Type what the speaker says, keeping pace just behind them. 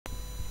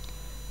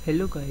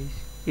Hello guys,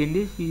 in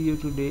this video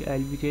today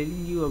I'll be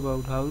telling you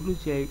about how to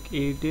check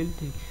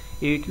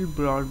Airtel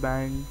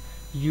broadband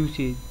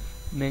usage.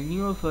 Many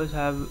of us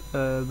have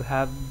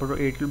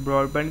Airtel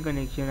broadband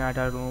connection at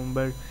our home,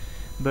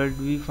 but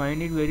we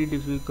find it very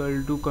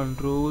difficult to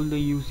control the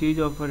usage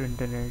of our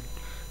internet.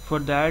 For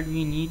that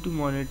we need to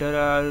monitor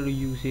our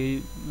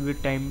usage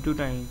with time to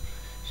time.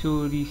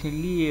 So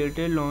recently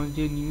Airtel launched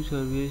a new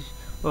service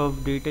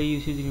of data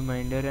usage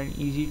reminder and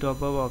easy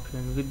top up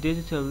option. With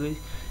this service,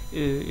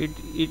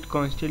 it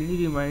constantly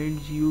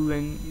reminds you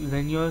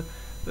when your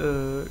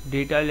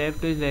data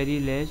left is very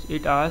less.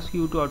 It asks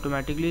you to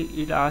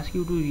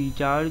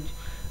recharge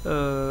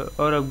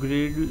or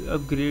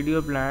upgrade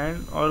your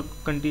plan or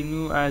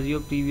continue as your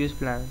previous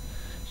plan.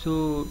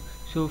 So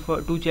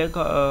for to check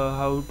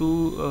how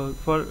to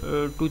for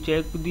to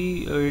check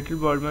the Airtel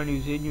broadband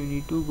usage, you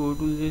need to go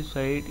to this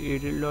site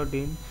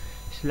airtel.in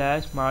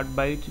slash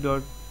smartbytes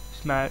dot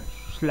slash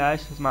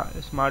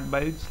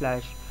smartbytes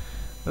slash.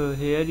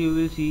 Here you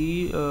will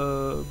see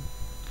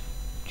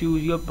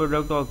choose your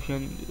product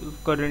option.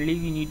 Currently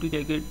we need to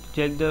check the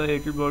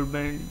Airtel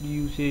broadband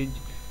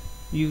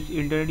use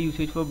internet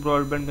usage for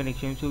broadband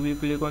connection. So we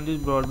click on this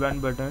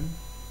broadband button.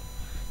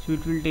 So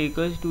it will take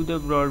us to the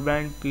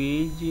broadband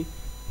page.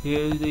 Here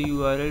is the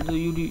URL. So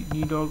you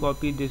need not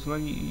copy this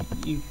one.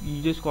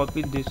 You just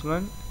copy this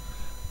one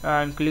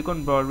and click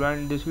on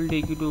broadband. This will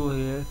take you to over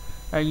here,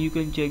 and you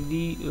can check the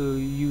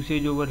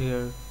usage over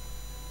here.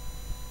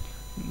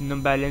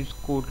 Balance,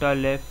 quota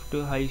left,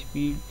 high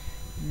speed,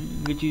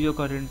 which is your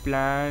current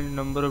plan,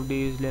 number of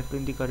days left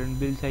in the current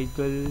bill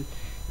cycle.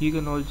 You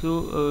can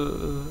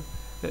also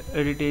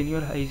retain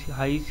your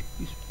high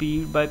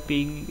speed by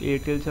paying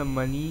Airtel some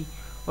money,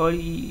 or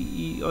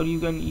you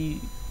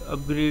can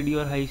upgrade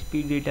your high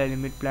speed data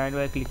limit plan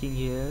by clicking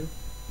here.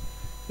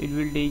 It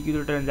will take you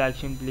to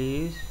transaction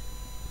place.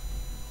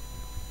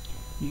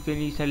 You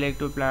can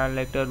select a plan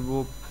like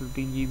turbo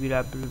 15 GB,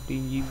 rapid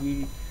 15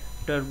 GB,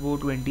 turbo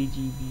 20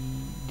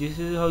 GB. This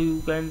is how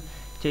you can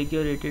check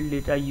your Airtel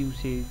data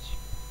usage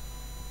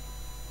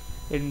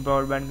in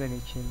broadband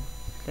connection.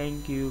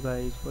 Thank you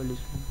guys for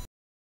listening.